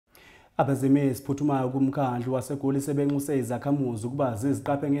Abezimo eziphuthumayo kumkhandlu wase Goli sebenxuse izakhamuzi ukuba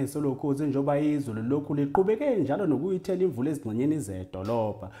ziziqaphe ngeso lokhozi njengoba izulu lokhu liqhubeke njalo nokuyithela imvula ezingxenyeni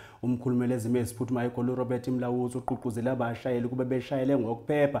zedolobha. Umkhulumeli wezimo eziphuthumayo eGoli Robert Mlawuzi uqhuqhuzele abashayeli kube beshayele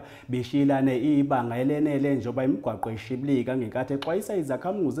ngokuphepha beshilane ibanga elenele njengoba imigwaqo ishibilika ngenkathi exwayisa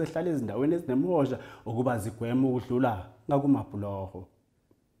izakhamuzi ezihlala ezindaweni ezinemhosha ukuba zigweme ukudlula ngakumabhuloho.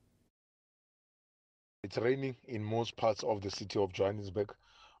 It's raining in most parts of the city of Johannesburg.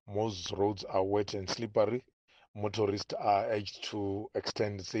 Most roads are wet and slippery. Motorists are urged to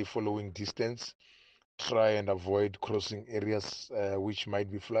extend safe following distance, try and avoid crossing areas which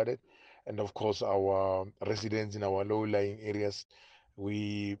might be flooded. And of course, our residents in our low-lying areas,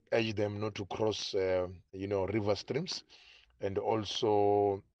 we urge them not to cross, river streams, and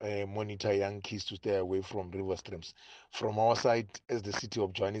also monitor young kids to stay away from river streams. From our side, as the city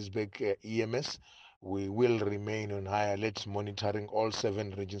of Johannesburg EMS, we will remain on high alert, monitoring all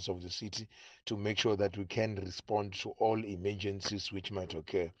 7 regions of the city to make sure that we can respond to all emergencies which might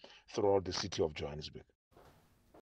occur throughout the city of Johannesburg.